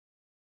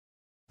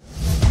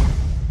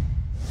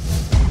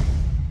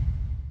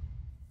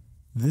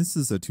This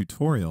is a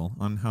tutorial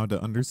on how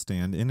to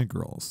understand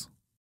integrals.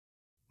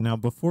 Now,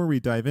 before we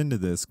dive into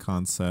this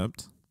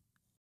concept,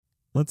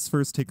 let's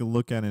first take a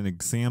look at an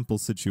example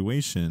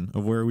situation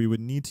of where we would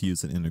need to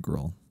use an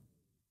integral.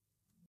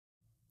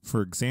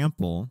 For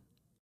example,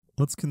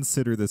 let's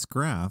consider this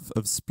graph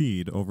of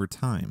speed over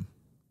time.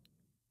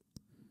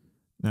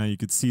 Now you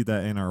could see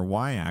that in our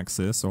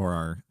y-axis, or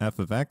our f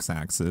of x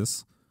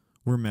axis,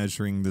 we're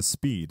measuring the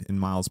speed in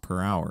miles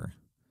per hour.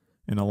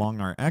 And along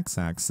our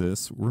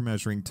x-axis, we're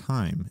measuring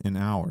time in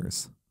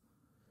hours.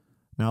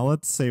 Now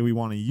let's say we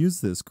want to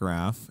use this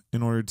graph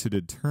in order to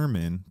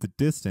determine the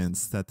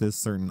distance that this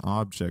certain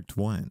object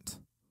went.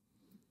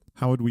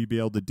 How would we be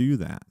able to do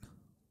that?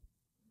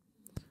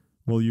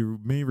 Well, you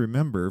may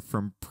remember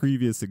from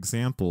previous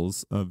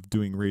examples of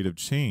doing rate of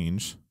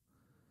change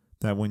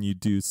that when you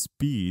do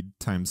speed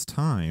times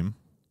time,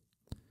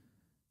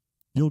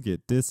 you'll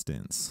get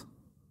distance.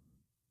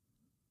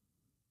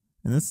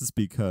 And this is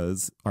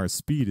because our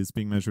speed is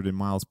being measured in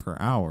miles per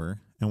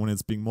hour, and when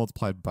it's being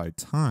multiplied by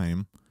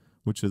time,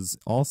 which is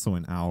also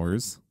in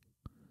hours,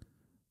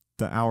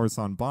 the hours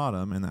on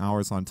bottom and the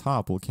hours on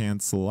top will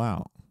cancel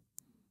out,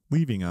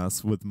 leaving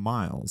us with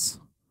miles,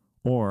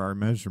 or our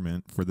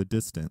measurement for the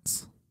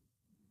distance.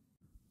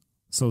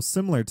 So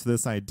similar to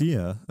this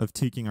idea of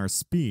taking our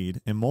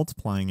speed and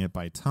multiplying it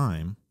by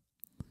time,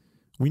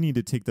 we need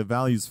to take the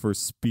values for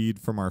speed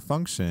from our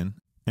function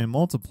and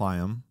multiply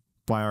them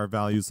by our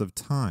values of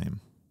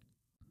time.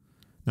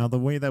 Now the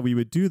way that we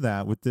would do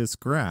that with this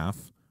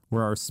graph,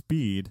 where our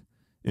speed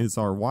is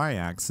our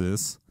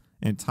y-axis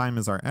and time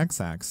is our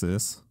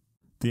x-axis,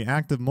 the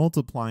act of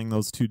multiplying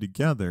those two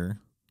together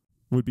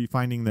would be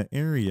finding the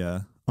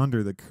area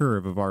under the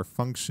curve of our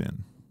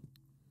function.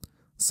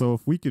 So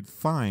if we could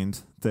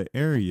find the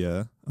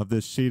area of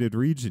this shaded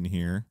region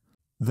here,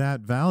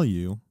 that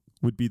value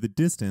would be the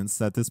distance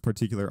that this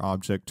particular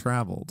object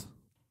traveled.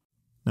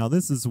 Now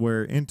this is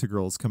where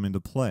integrals come into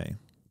play.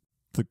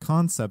 The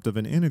concept of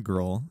an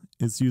integral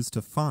is used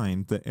to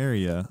find the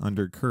area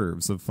under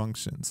curves of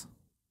functions.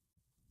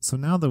 So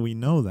now that we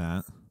know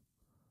that,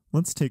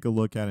 let's take a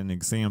look at an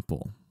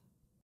example.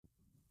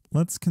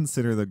 Let's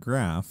consider the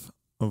graph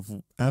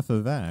of f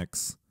of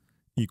x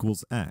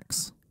equals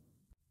x.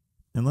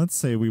 And let's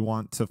say we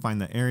want to find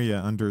the area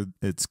under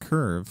its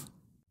curve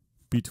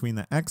between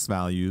the x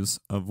values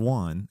of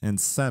 1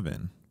 and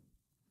 7.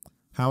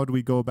 How would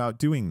we go about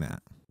doing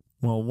that?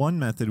 Well, one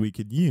method we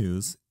could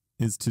use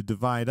is to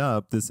divide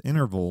up this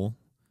interval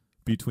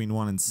between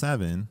 1 and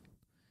 7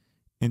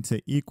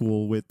 into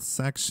equal width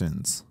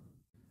sections,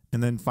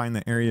 and then find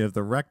the area of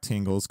the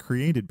rectangles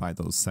created by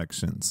those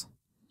sections.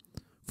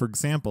 For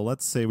example,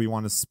 let's say we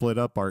want to split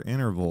up our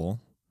interval,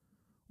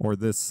 or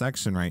this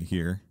section right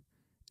here,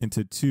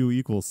 into two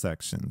equal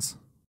sections,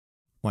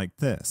 like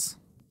this.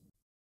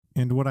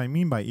 And what I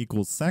mean by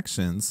equal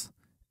sections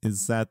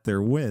is that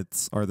their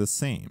widths are the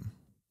same.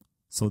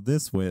 So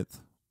this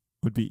width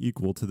would be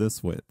equal to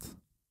this width.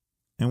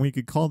 And we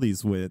could call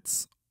these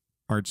widths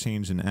our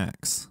change in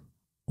x,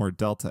 or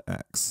delta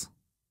x.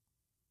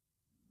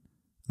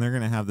 They're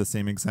going to have the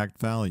same exact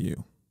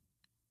value.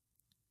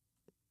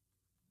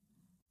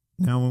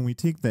 Now when we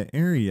take the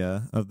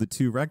area of the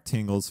two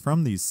rectangles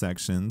from these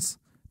sections,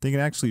 they could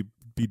actually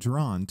be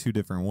drawn two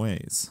different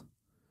ways.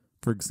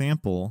 For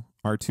example,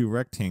 our two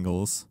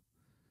rectangles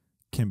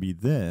can be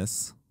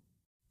this,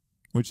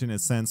 which in a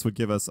sense would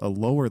give us a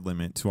lower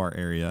limit to our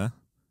area,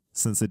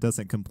 since it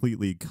doesn't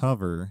completely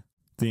cover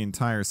the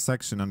entire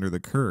section under the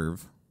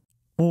curve.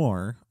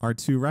 Or our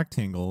two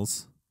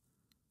rectangles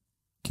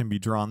can be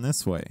drawn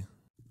this way,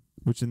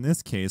 which in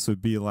this case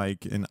would be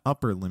like an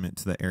upper limit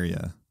to the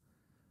area,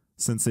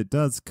 since it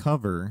does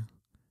cover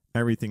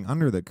everything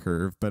under the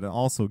curve, but it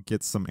also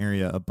gets some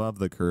area above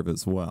the curve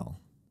as well.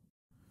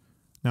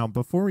 Now,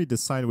 before we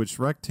decide which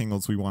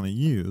rectangles we want to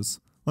use,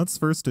 let's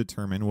first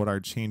determine what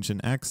our change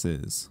in x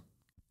is.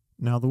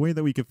 Now, the way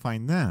that we could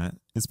find that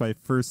is by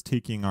first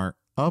taking our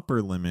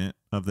upper limit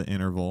of the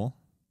interval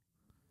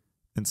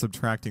and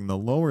subtracting the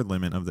lower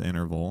limit of the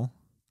interval,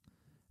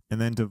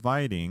 and then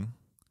dividing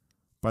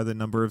by the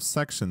number of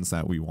sections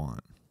that we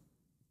want.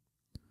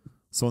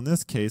 So in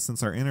this case,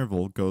 since our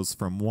interval goes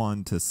from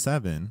 1 to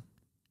 7,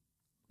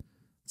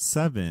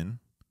 7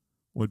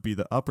 would be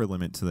the upper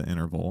limit to the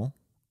interval,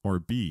 or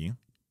b,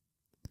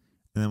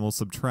 and then we'll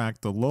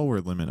subtract the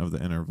lower limit of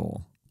the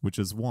interval, which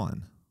is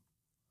 1.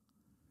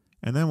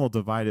 And then we'll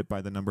divide it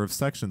by the number of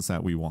sections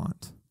that we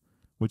want,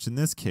 which in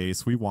this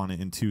case we want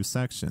it in 2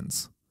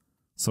 sections.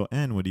 So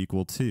n would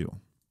equal 2.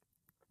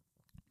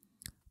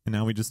 And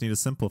now we just need to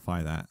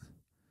simplify that.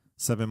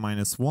 7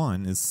 minus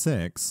 1 is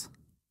 6.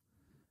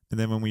 And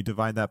then when we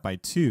divide that by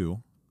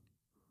 2,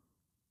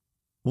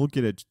 we'll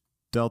get a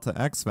delta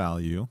x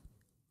value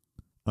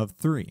of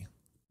 3.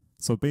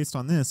 So based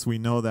on this, we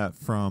know that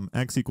from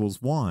x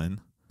equals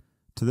 1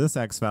 to this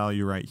x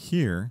value right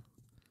here,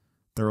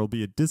 there will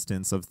be a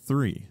distance of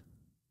 3.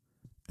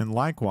 And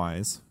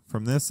likewise,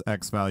 from this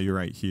x value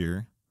right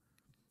here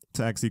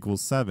to x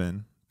equals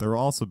 7, there will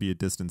also be a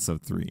distance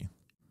of 3.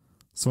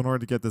 So in order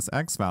to get this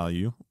x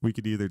value, we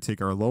could either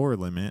take our lower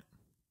limit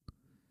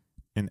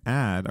and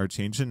add our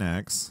change in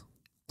x,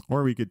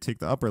 or we could take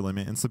the upper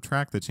limit and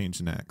subtract the change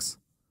in x.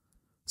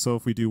 So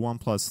if we do 1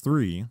 plus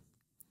 3,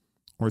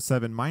 or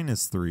 7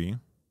 minus 3,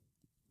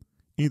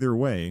 either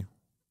way,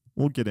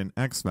 we'll get an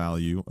x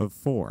value of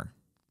 4.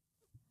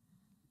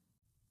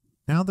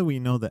 Now that we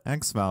know the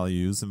x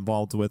values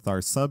involved with our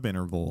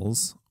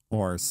subintervals,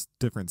 or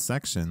different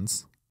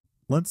sections,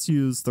 let's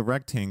use the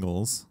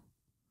rectangles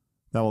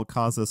that will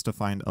cause us to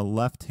find a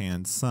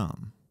left-hand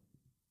sum.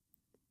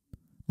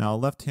 Now, a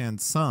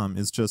left-hand sum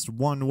is just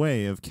one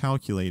way of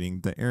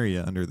calculating the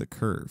area under the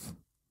curve.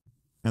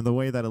 And the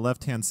way that a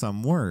left-hand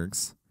sum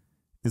works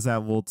is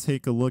that we'll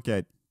take a look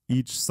at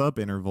each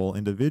subinterval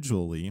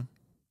individually,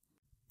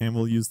 and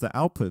we'll use the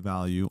output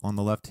value on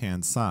the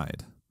left-hand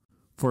side.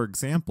 For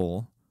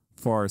example,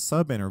 for our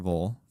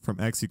subinterval from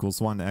x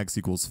equals 1 to x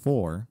equals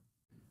 4,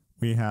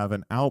 we have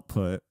an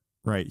output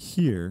right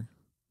here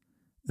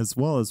as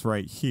well as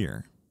right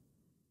here.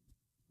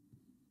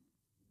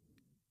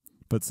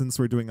 But since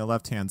we're doing a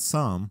left-hand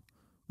sum,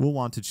 we'll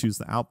want to choose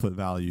the output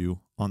value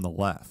on the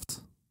left.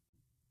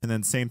 And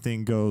then same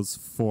thing goes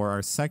for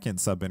our second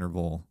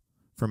subinterval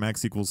from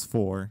x equals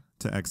 4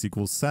 to x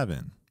equals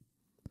 7.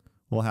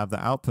 We'll have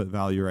the output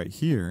value right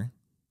here,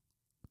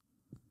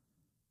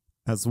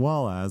 as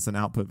well as an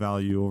output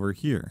value over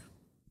here.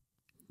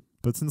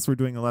 But since we're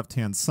doing a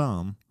left-hand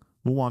sum,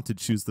 we'll want to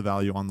choose the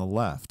value on the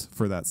left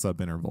for that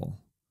subinterval,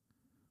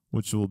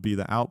 which will be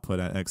the output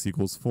at x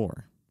equals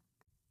 4.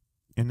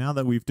 And now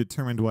that we've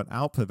determined what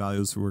output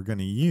values we're going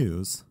to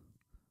use,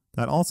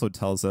 that also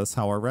tells us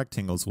how our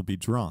rectangles will be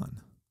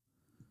drawn.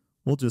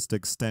 We'll just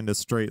extend a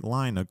straight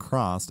line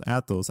across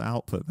at those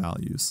output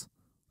values,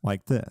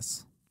 like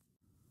this.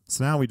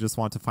 So now we just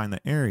want to find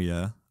the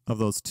area of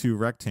those two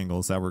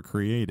rectangles that were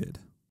created.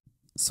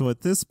 So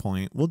at this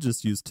point, we'll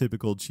just use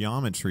typical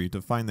geometry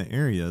to find the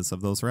areas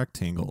of those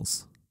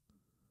rectangles.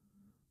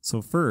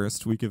 So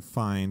first, we could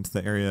find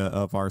the area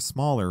of our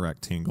smaller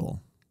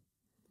rectangle.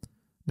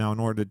 Now, in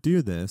order to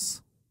do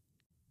this,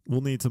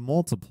 we'll need to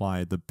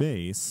multiply the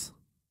base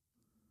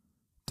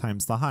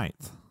times the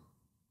height,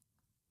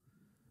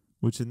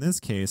 which in this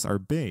case, our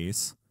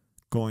base,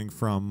 going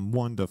from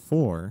 1 to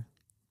 4,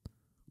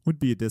 would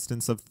be a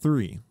distance of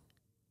 3.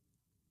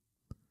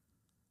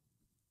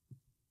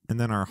 And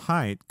then our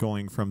height,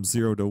 going from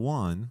 0 to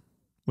 1,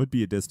 would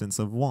be a distance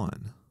of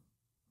 1.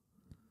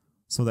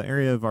 So the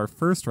area of our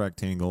first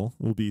rectangle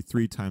will be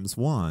 3 times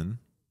 1,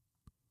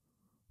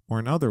 or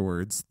in other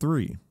words,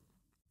 3.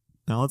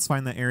 Now let's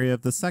find the area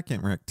of the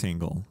second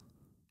rectangle.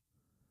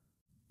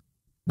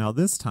 Now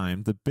this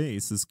time, the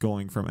base is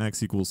going from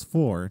x equals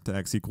 4 to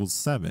x equals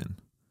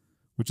 7,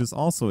 which is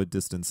also a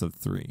distance of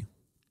 3.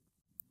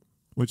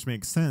 Which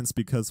makes sense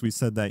because we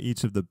said that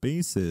each of the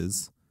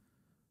bases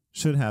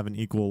should have an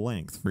equal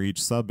length for each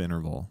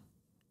subinterval.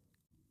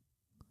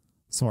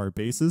 So our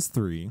base is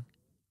 3,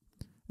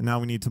 and now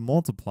we need to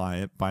multiply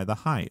it by the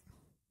height,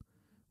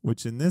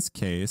 which in this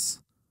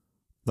case,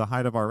 the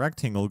height of our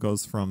rectangle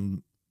goes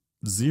from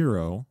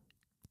 0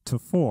 to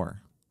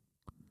 4,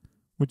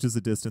 which is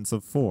a distance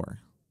of 4.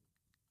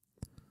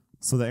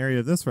 So the area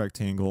of this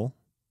rectangle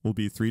will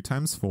be 3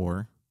 times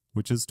 4,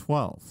 which is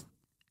 12.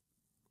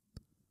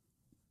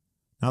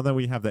 Now that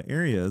we have the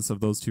areas of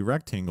those two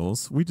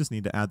rectangles, we just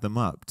need to add them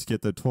up to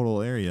get the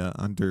total area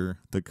under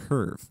the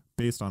curve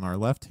based on our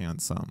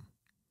left-hand sum.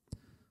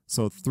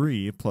 So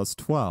 3 plus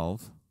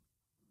 12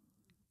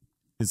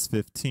 is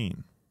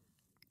 15.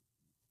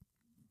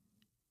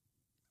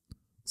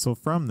 So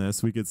from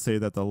this, we could say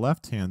that the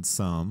left-hand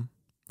sum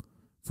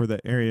for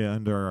the area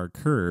under our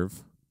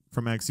curve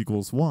from x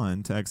equals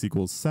 1 to x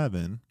equals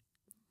 7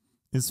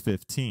 is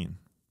 15.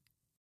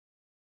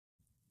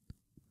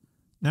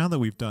 Now that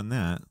we've done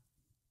that,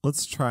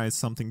 let's try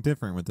something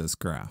different with this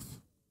graph.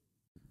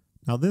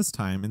 Now this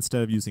time,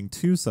 instead of using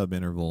 2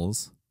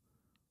 subintervals,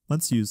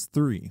 let's use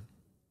 3.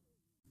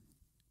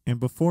 And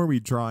before we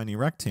draw any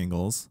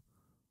rectangles,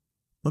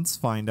 let's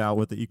find out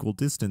what the equal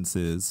distance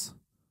is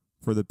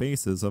for the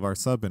bases of our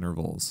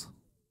subintervals.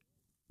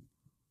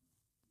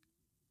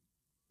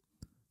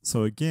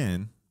 So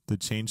again, the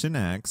change in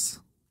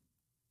x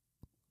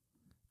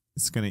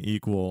is going to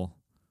equal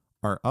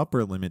our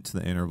upper limit to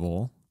the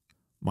interval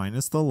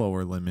minus the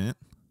lower limit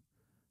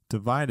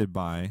divided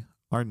by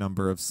our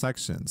number of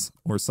sections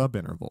or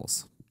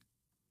subintervals.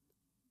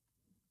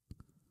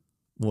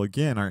 Well,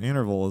 again, our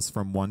interval is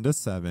from 1 to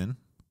 7,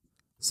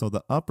 so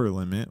the upper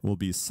limit will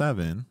be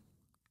 7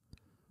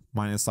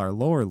 minus our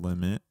lower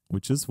limit,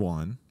 which is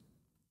 1,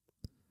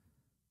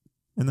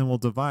 and then we'll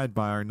divide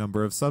by our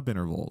number of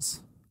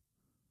subintervals,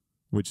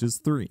 which is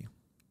 3.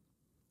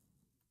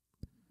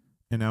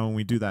 And now when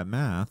we do that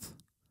math,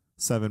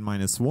 7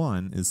 minus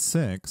 1 is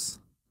 6.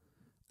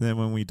 Then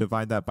when we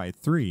divide that by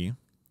 3,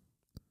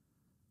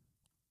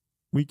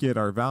 we get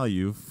our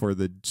value for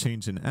the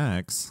change in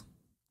x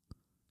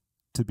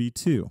to be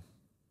 2.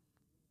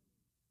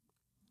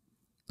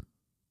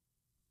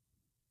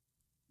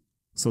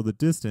 So the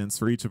distance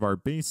for each of our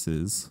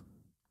bases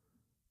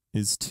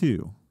is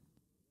 2,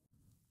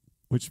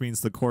 which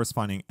means the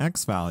corresponding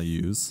x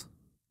values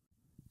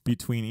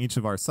between each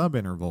of our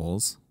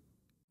subintervals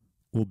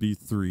will be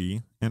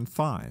 3 and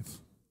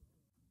 5.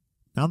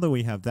 Now that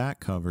we have that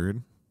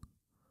covered,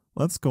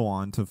 let's go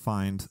on to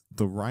find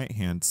the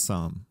right-hand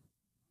sum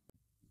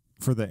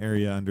for the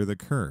area under the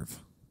curve.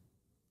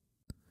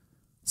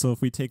 So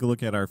if we take a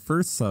look at our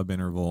first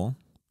subinterval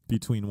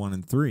between 1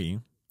 and 3,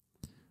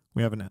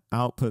 we have an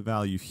output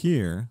value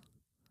here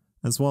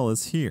as well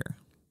as here.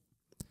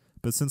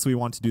 But since we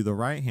want to do the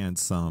right-hand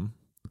sum,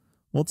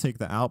 we'll take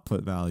the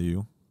output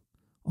value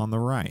on the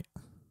right.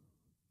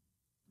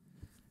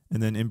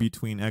 And then in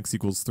between x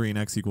equals 3 and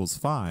x equals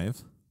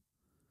 5,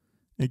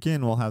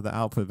 again, we'll have the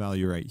output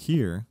value right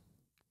here,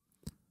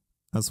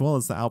 as well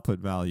as the output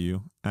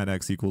value at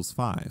x equals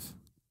 5.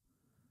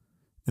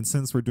 And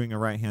since we're doing a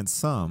right-hand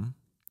sum,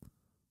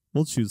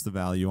 we'll choose the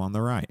value on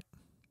the right.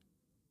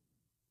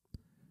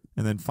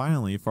 And then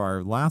finally, for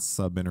our last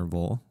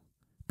subinterval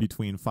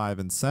between 5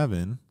 and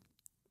 7,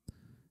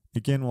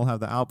 again, we'll have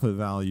the output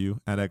value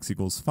at x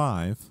equals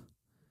 5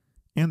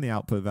 and the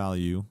output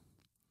value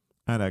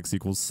at x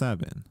equals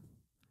 7.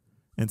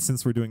 And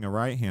since we're doing a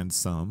right-hand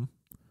sum,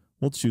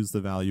 we'll choose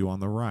the value on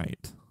the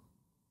right.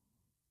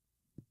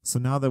 So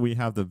now that we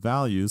have the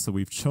values that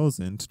we've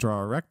chosen to draw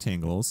our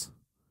rectangles,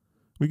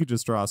 we could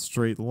just draw a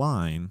straight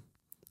line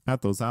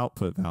at those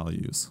output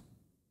values.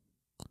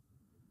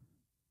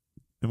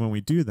 And when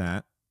we do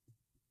that,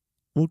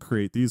 we'll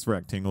create these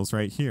rectangles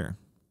right here,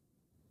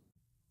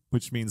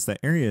 which means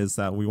the areas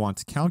that we want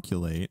to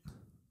calculate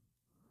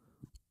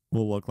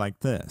will look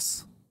like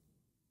this.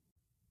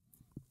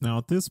 Now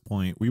at this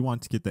point, we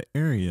want to get the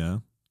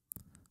area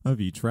of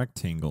each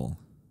rectangle.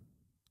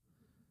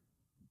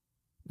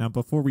 Now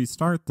before we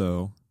start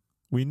though,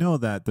 we know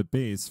that the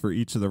base for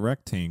each of the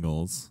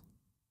rectangles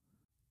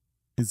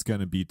is going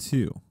to be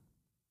 2.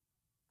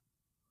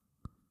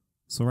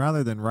 So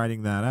rather than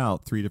writing that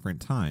out 3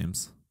 different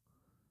times,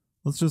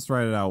 let's just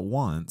write it out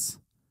once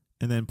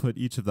and then put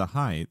each of the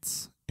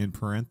heights in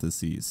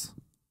parentheses.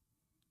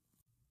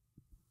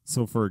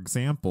 So for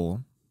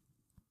example,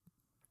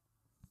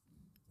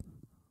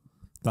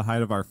 the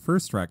height of our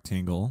first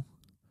rectangle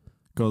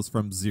goes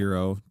from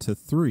 0 to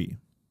 3,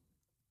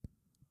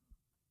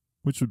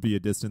 which would be a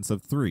distance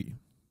of 3.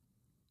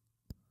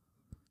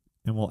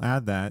 And we'll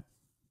add that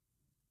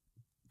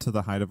to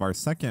the height of our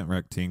second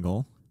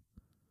rectangle,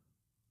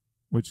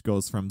 which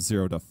goes from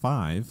 0 to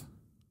 5,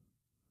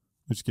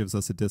 which gives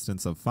us a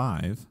distance of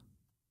 5.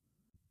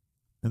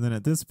 And then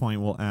at this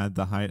point, we'll add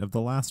the height of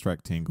the last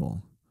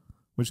rectangle,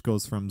 which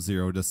goes from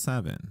 0 to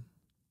 7,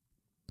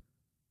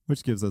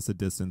 which gives us a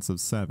distance of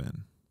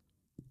 7.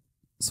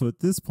 So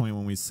at this point,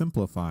 when we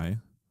simplify,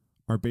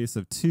 our base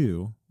of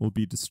 2 will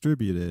be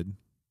distributed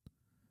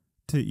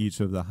to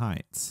each of the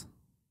heights.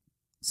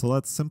 So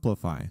let's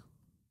simplify.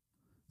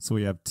 So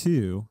we have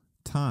 2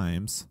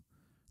 times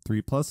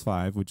 3 plus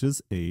 5, which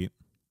is 8,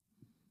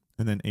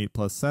 and then 8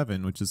 plus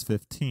 7, which is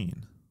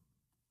 15.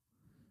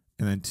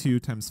 And then 2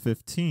 times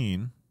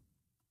 15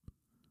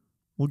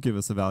 will give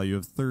us a value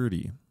of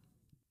 30.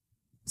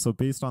 So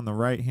based on the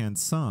right-hand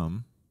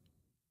sum,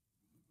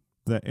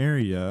 the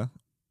area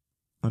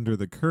under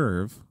the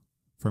curve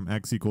from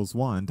x equals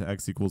 1 to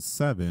x equals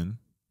 7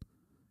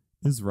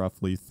 is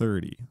roughly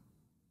 30.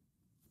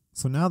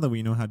 So now that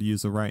we know how to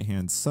use a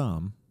right-hand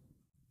sum,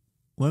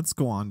 let's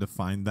go on to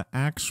find the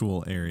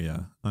actual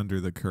area under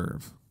the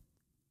curve.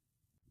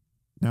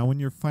 Now when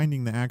you're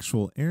finding the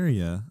actual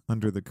area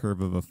under the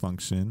curve of a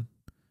function,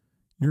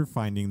 you're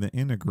finding the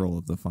integral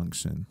of the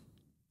function.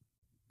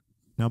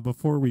 Now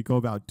before we go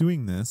about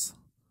doing this,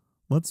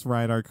 let's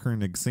write our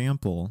current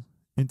example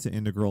into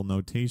integral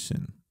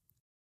notation.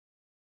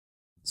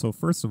 So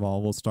first of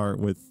all, we'll start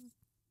with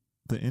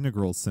the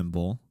integral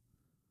symbol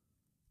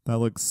that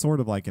looks sort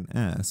of like an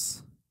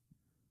S,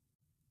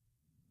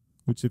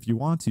 which if you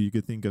want to, you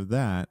could think of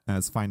that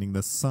as finding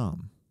the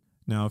sum.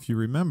 Now if you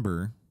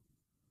remember,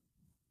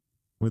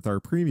 with our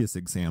previous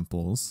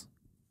examples,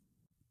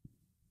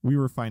 we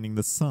were finding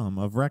the sum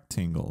of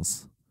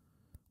rectangles,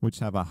 which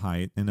have a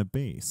height and a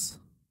base.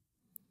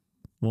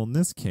 Well, in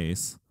this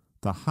case,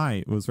 the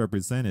height was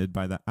represented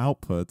by the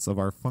outputs of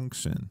our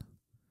function.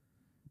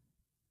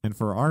 And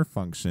for our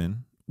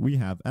function, we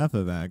have f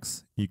of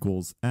x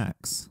equals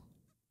x.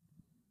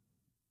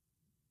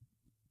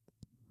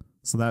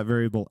 So that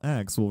variable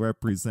x will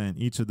represent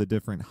each of the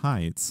different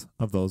heights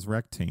of those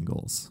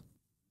rectangles.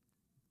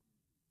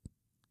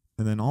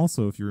 And then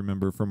also, if you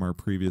remember from our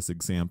previous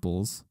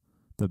examples,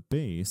 the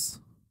base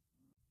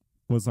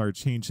was our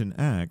change in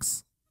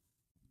x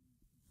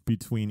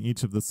between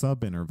each of the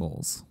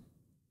subintervals.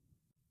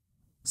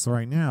 So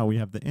right now we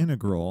have the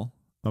integral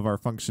of our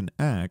function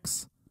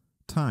x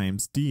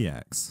times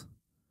dx,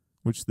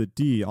 which the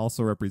d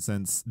also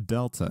represents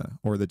delta,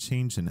 or the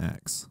change in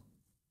x.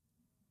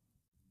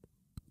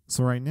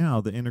 So right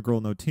now the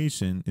integral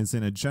notation is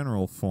in a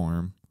general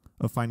form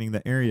of finding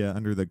the area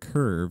under the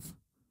curve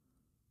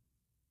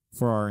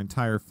for our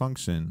entire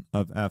function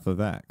of f of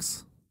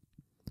x.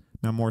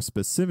 Now more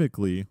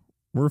specifically,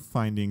 we're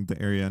finding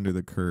the area under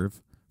the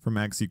curve from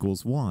x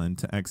equals 1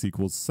 to x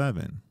equals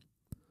 7.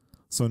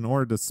 So in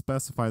order to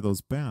specify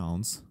those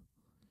bounds,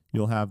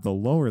 you'll have the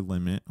lower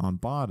limit on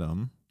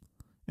bottom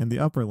and the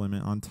upper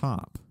limit on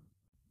top.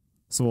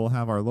 So we'll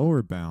have our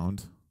lower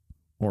bound,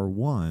 or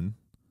 1,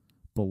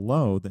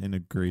 below the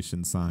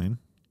integration sign,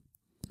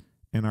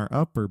 and our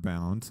upper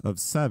bound of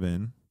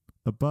 7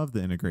 above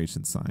the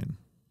integration sign.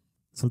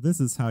 So this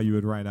is how you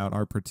would write out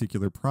our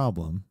particular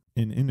problem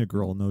in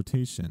integral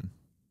notation.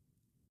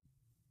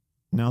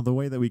 Now the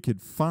way that we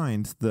could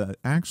find the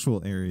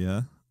actual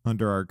area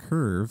under our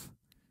curve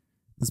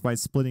is by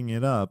splitting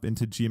it up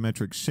into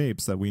geometric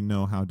shapes that we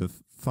know how to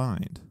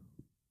find.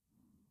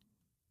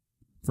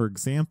 For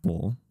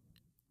example,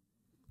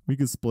 we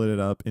could split it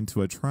up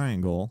into a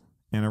triangle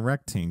and a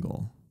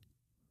rectangle,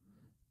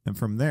 and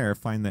from there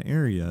find the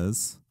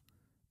areas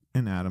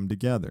and add them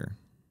together.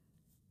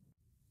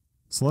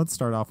 So let's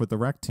start off with the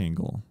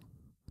rectangle.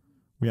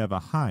 We have a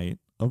height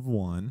of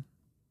 1,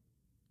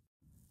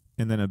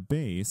 and then a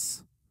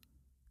base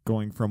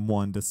going from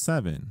 1 to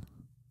 7,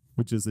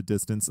 which is a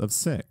distance of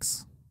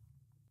 6.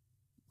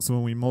 So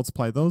when we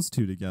multiply those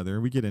two together,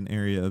 we get an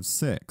area of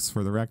 6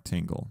 for the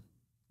rectangle.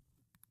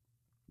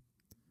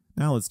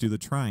 Now let's do the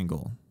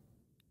triangle.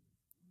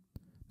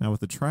 Now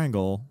with the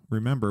triangle,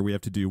 remember we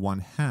have to do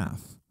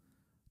 1/2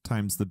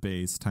 times the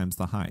base times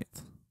the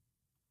height.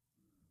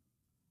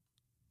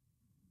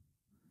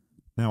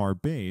 Now our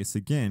base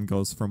again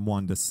goes from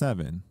 1 to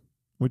 7,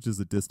 which is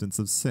a distance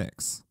of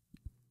 6.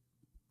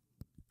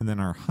 And then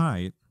our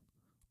height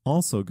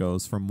also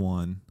goes from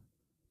 1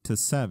 to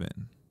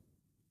 7,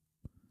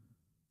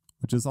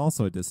 which is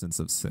also a distance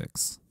of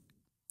 6.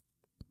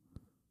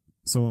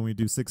 So when we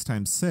do 6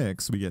 times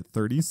 6, we get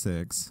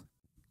 36,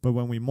 but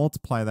when we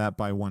multiply that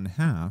by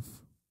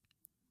 1/2,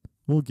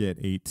 we'll get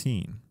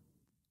 18.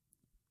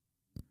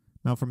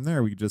 Now from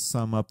there, we just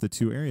sum up the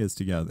two areas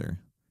together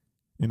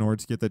in order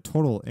to get the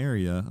total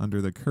area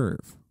under the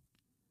curve.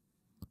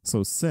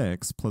 So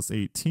 6 plus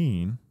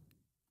 18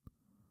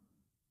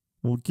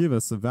 will give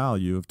us a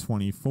value of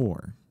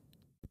 24.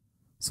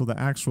 So the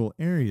actual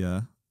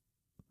area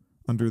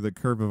under the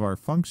curve of our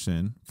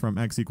function from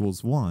x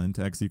equals 1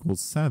 to x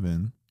equals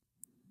 7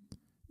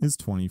 is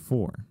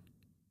 24.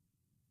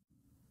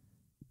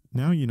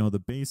 Now you know the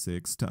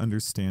basics to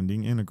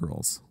understanding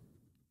integrals.